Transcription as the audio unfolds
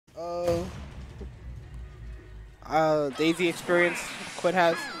Daisy experience Quidd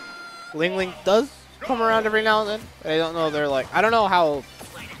has. Ling Ling does come around every now and then. I don't know. They're like, I don't know how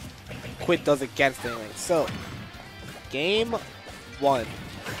Quidd does against Ling Ling. So, game one.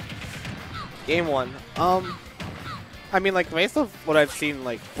 Game one. I mean, like, based on what I've seen,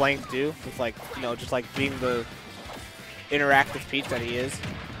 like, Blank do, with, like, you know, just, like, being the interactive Peach that he is.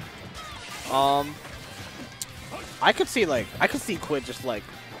 I could see Quidd just, like,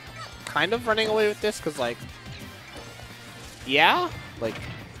 kind of running away with this, because, like, yeah, like,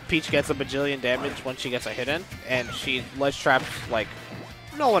 Peach gets a bajillion damage once she gets a hit in, and she ledge traps like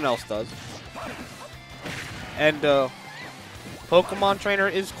no one else does. And, Pokemon Trainer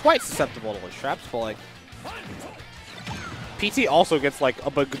is quite susceptible to ledge traps, but, like, PT also gets, like,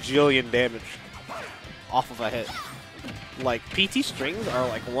 a bajillion damage off of a hit. Like, PT strings are,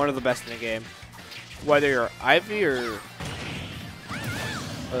 like, one of the best in the game. Whether you're Ivy or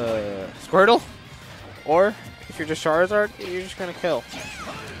Squirtle, or if you're just Charizard, you're just gonna kill.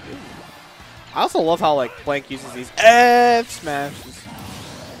 I also love how, like, Blank uses these F smashes.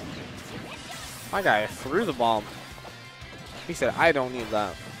 My guy threw the bomb. He said, I don't need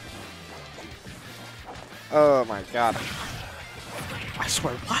that. Oh my god. I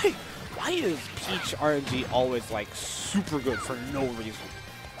swear, why is Peach RNG always, like, super good for no reason?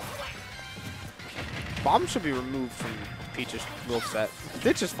 Bomb should be removed from Peach's moveset.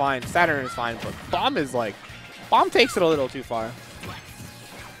 Ditch is fine, Saturn is fine, but Bomb is, like, Bomb takes it a little too far.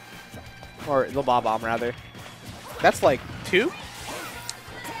 Or the Bomb, rather. That's, like, 2?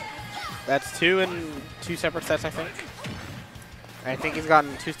 That's 2 in 2 separate sets, I think. I think he's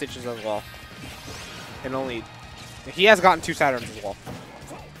gotten 2 Stitches as well. And only... He has gotten 2 Saturns as well.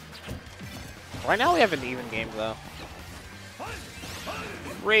 Right now we have an even game, though.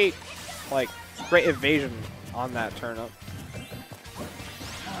 Great, like, great evasion on that turnip.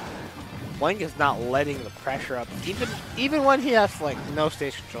 Blank is not letting the pressure up, even when he has, like, no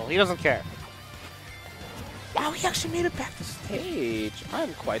stage control. He doesn't care. Wow, he actually made it back to stage.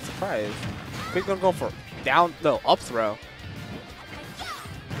 I'm quite surprised. Quidd's gonna go for up throw.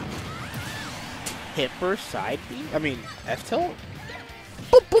 Tipper side B? I mean, F tilt?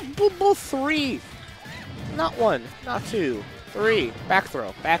 3! Not 1, not 2, 3. Back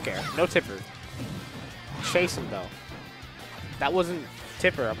throw, back air, no tipper. Chase him though. That wasn't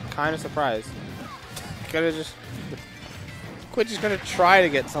tipper, I'm kind of surprised. Quidd's just gonna try to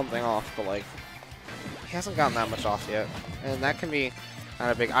get something off, but, like, he hasn't gotten that much off yet. And that can be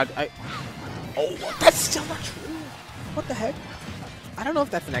kind of big. Oh, that's still not true. What the heck? I don't know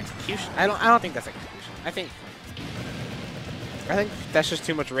if that's an execution. I don't think that's execution. I think that's just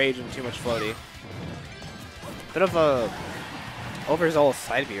too much rage and too much floaty. Bit of a overzealous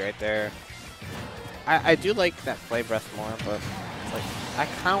side B right there. I do like that Flame Breath more, but it's like I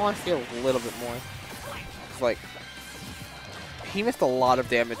kind of want to feel a little bit more. It's like he missed a lot of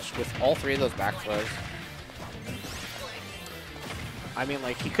damage with all 3 of those back throws. I mean,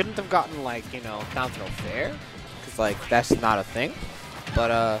 like, he couldn't have gotten, like, you know, down throw fair, because, like, that's not a thing.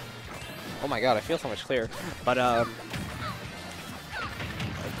 But, oh my god, I feel so much clearer. But,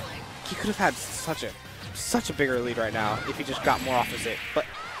 he could have had such a bigger lead right now if he just got more off his hit. But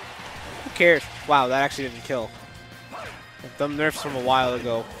who cares? Wow, that actually didn't kill. Them nerfs from a while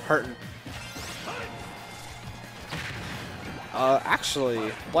ago hurting.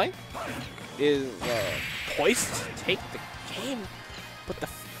 Actually, Blank is poised to take the game, but the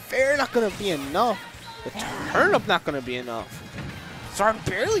fair not gonna be enough. The turnip not gonna be enough. So I'm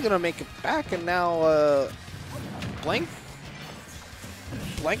barely gonna make it back, and now Blank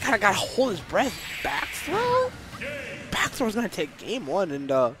kind of gotta hold his breath. Back throw? Back throw is gonna take game 1, and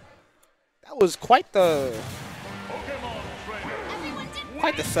that was quite the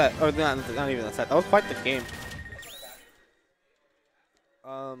set, or not even the set. That was quite the game.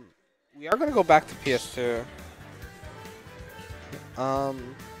 We are gonna go back to PS2.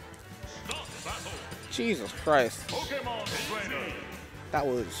 Jesus Christ. That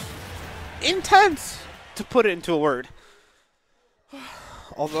was intense, to put it into a word.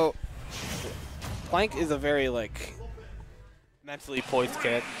 Although, Blank is a very, like, mentally poised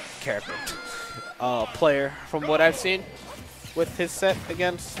character. Player, from what I've seen with his set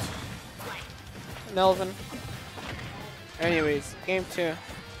against Nelvin. Anyways, game 2.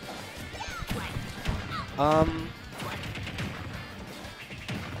 I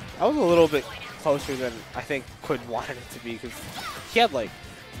was a little bit closer than I think Quidd wanted it to be, because he had like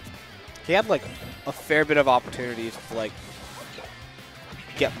a fair bit of opportunities to, like,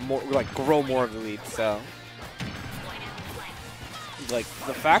 get more, like, grow more of the lead. So, like,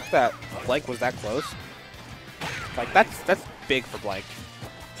 the fact that Blank was that close, like, that's big for Blank.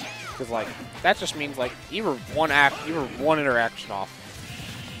 Because, like, that just means, like, you were one interaction off.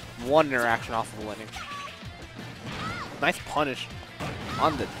 One interaction off of winning. Nice punish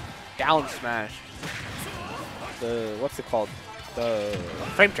on the down smash. The, what's it called? The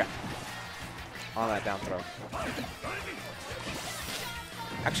frame trap on that down throw.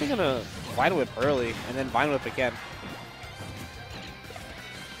 Actually gonna Vine Whip early and then Vine Whip again.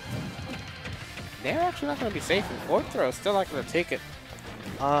 They're actually not gonna be safe, and forward throw is still not gonna take it.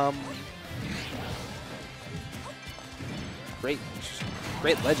 Great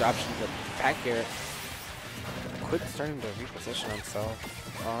ledge option, but back here. Quidd starting to reposition himself.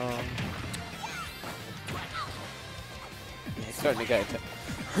 Yeah, he's starting to get in.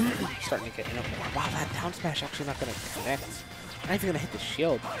 Wow, that down smash actually not gonna connect. Not even gonna hit the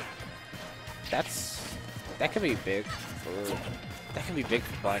shield. That can be big for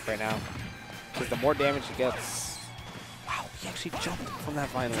Black right now. Because the more damage he gets. Wow, he actually jumped from that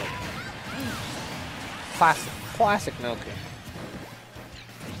Vine Whip. Classic no kick.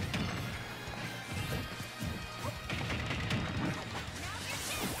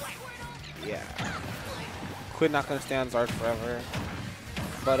 Yeah. Quidd not gonna stay on Zard forever.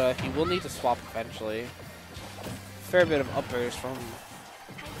 But he will need to swap eventually. Fair bit of uppers from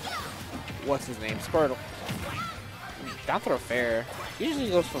what's his name? Squirtle. Down throw fair. Usually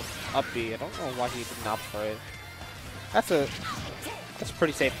goes for up B. I don't know why he didn't opt for it. That's a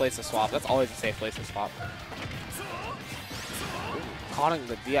pretty safe place to swap. That's always a safe place to swap.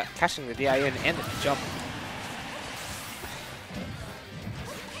 Catching the DI in and the jump.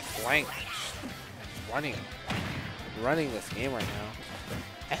 Blank. Running this game right now.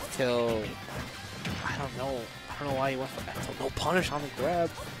 F-Tilt. I don't know why he went for F-Tilt. No punish on the grab.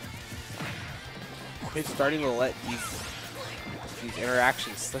 Quidd starting to let these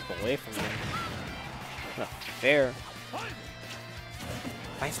interactions slip away from him. No, fair.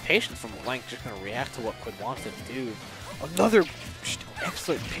 Nice patience from Blank, just gonna react to what Quidd wants him to do. Another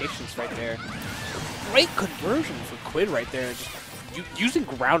excellent patience right there. Great conversion for Quidd right there. Just using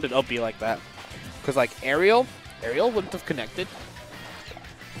grounded up B like that. Because like Aerial wouldn't have connected.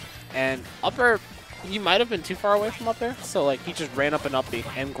 And upper, he might have been too far away from up there. So like he just ran up and up B.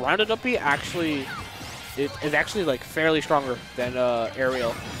 And grounded up B actually is actually like fairly stronger than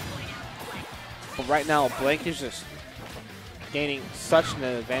Aerial. But right now, Blank is just gaining such an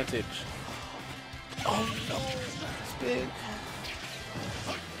advantage. Oh no, it's big.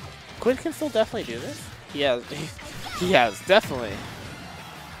 Quidd can still definitely do this. He has definitely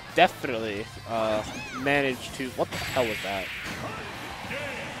managed to. What the hell was that?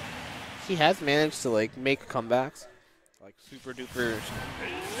 He has managed to like make comebacks, like super duper.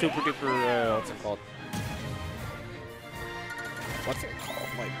 What's it called?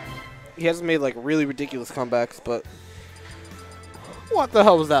 Like he hasn't made like really ridiculous comebacks, but what the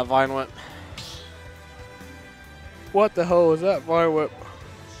hell was that Vine Whip? What the hell was that Vine Whip?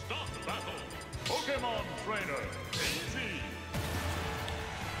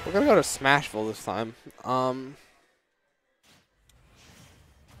 We're gonna go to Smashville this time. Oh,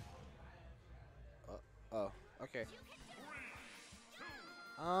 okay.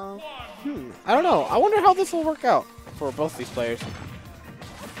 I don't know. I wonder how this will work out for both these players.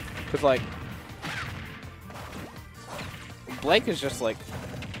 Cause like, Blake is just like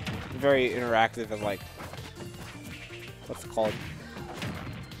very interactive and like, what's it called?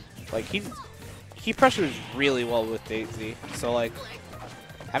 Like he pressures really well with Daisy. So like,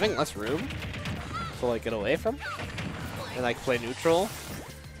 having less room to like get away from and like play neutral,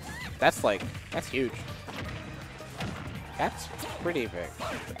 that's huge. That's pretty big.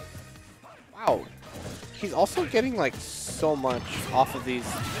 Wow. He's also getting like so much off of these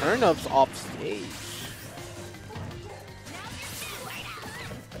turn-ups off stage.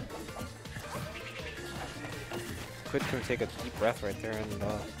 Quidd can take a deep breath right there and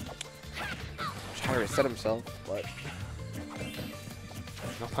try to reset himself, but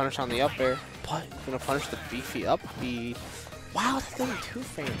no punish on the up air. But gonna punish the beefy up B. Wow, that's getting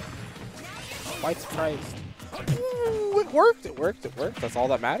 2-frame. Quite surprised. Ooh, it worked. That's all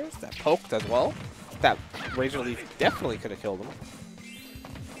that matters. That poked as well. That Razor Leaf definitely could have killed him.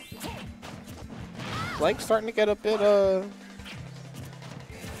 Blake's starting to get a bit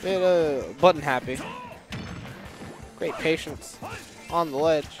button happy. Great patience on the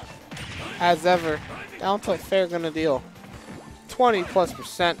ledge. As ever, down tilt fair gonna deal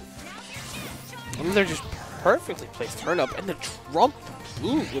 20+%. And they're just perfectly placed turn up and the Trump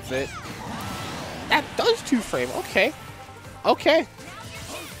blue with it. That does 2-frame. Okay. Okay,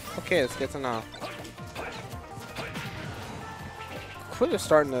 let's get to know. Quidd is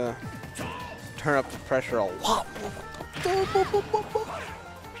starting to turn up the pressure a lot more.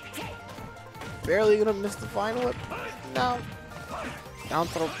 barely gonna miss the vine whip. No. Down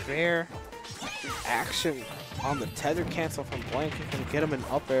throw fair. Action on the tether cancel from Blank. You can get him an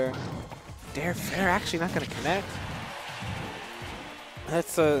up air. Dare fair actually not gonna connect.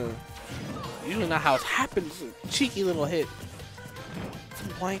 That's usually not how it happens. A cheeky little hit from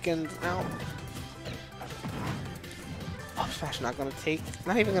Blank, and now up smash not gonna take.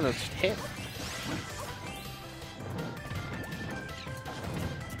 Not even gonna hit.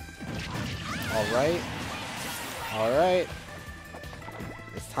 All right. All right.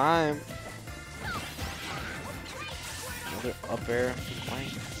 It's time. Another up air.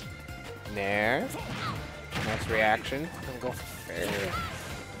 Blank. Nair. Nice reaction. Gonna go for fair.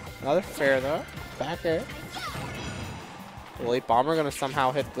 Another fair though. Back air. The late bomber gonna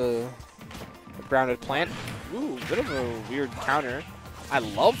somehow hit the grounded plant. Ooh, bit of a weird counter. I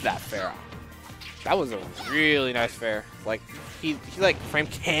love that fair. That was a really nice fair. Like he like frame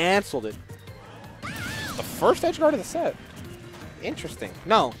canceled it. The first edge guard of the set. Interesting.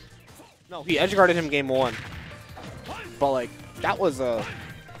 No, he edge guarded him game 1. But like that was the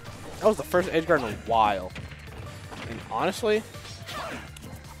first edge guard in a while. And honestly,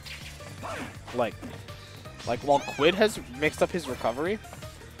 like while Quidd has mixed up his recovery,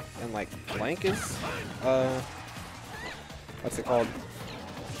 and like Blank is what's it called?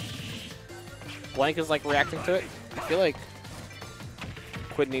 Blank is like reacting to it. I feel like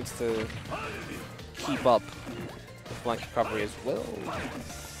Quidd needs to keep up with Blank recovery as well.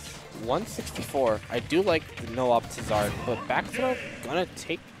 164. I do like the no up to Zard, but back throw gonna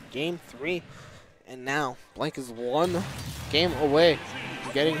take game 3. And now Blank is 1 game away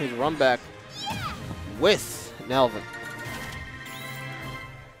from getting his run back with Nelvin.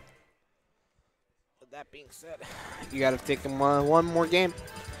 With that being said, you gotta take him 1 more game.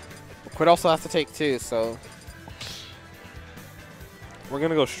 Quidd also has to take 2, so we're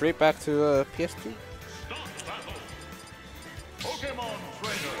gonna go straight back to PS2.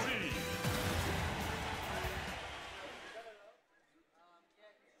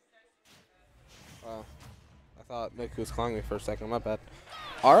 Wow, I thought Miku was calling me for a second. My bad.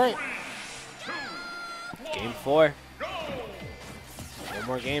 All right, game 4. 1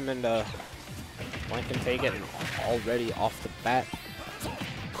 more game, and Blank can take it. And already off the bat,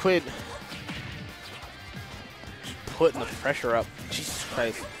 Quidd putting the pressure up. Jesus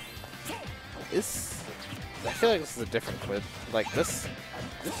Christ. I feel like this is a different Quidd. Like this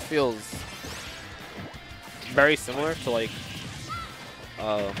feels very similar to like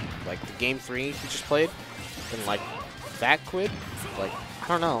the game 3 he just played, and like that Quidd. Like I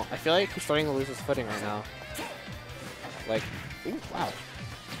don't know. I feel like he's starting to lose his footing right now. Like, ooh, wow.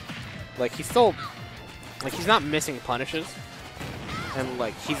 Like he's still, like he's not missing punishes, and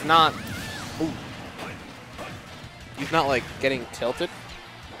like he's not like getting tilted.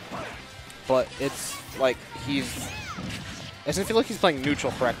 But it's like it doesn't feel like he's playing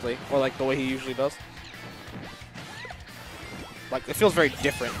neutral correctly, or like the way he usually does. Like it feels very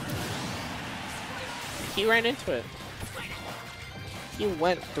different. He ran into it. He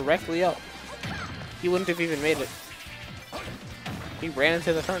went directly up. He wouldn't have even made it. He ran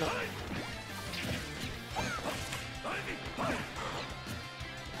into the turnip.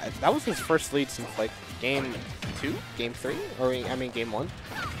 That was his first lead since like game 2, game 3, or I mean game 1.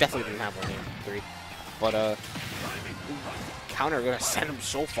 Definitely didn't have one game 3, but counter gonna send him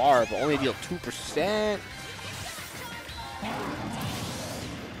so far, but only deal 2%.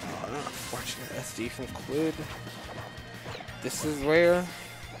 Unfortunate SD from Quidd. This is where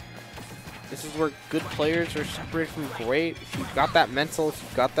good players are separated from great. If you've got that mental, if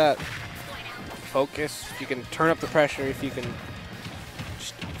you've got that focus, if you can turn up the pressure, if you can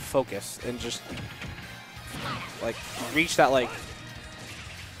just focus and just like reach that, like,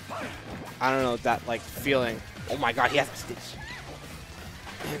 I don't know, that like feeling. Oh my god, he has a stitch.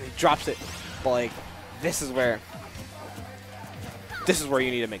 And he drops it. But like this is where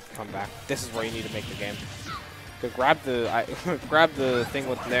you need to make the comeback. This is where you need to make the game. Grab the thing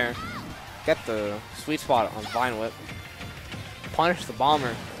with there. Get the sweet spot on Vine Whip. Punish the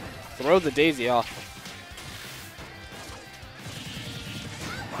bomber. Throw the daisy off.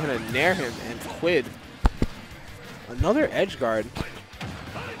 I'm gonna nair him, and Quidd. Another edge guard.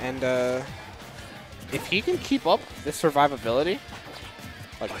 And if he can keep up this survivability,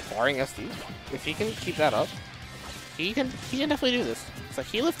 like barring SD, if he can keep that up, he can definitely do this. It's like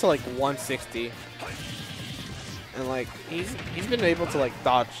he lived to like 160. And like he's been able to like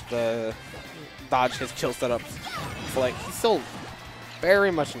dodge his kill setups. So like he's still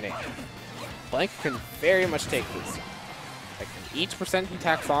very much in danger. Blank can very much take this. Like each percent he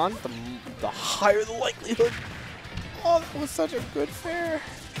tacks on, the higher the likelihood. Oh, that was such a good fair.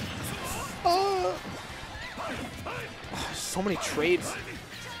 Oh. so many trades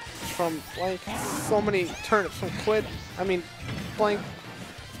from Blank. So many turnips from Quidd. I mean, Blank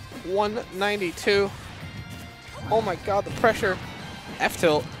 192. Oh my god, the pressure. F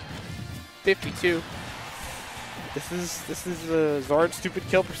tilt 52. This is the Zard stupid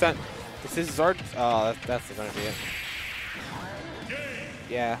kill percent. This is Zard. Oh, that's gonna be it.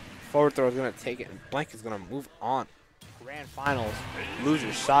 Yeah, forward throw is gonna take it, and Blank is gonna move on. Grand finals,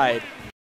 loser's side.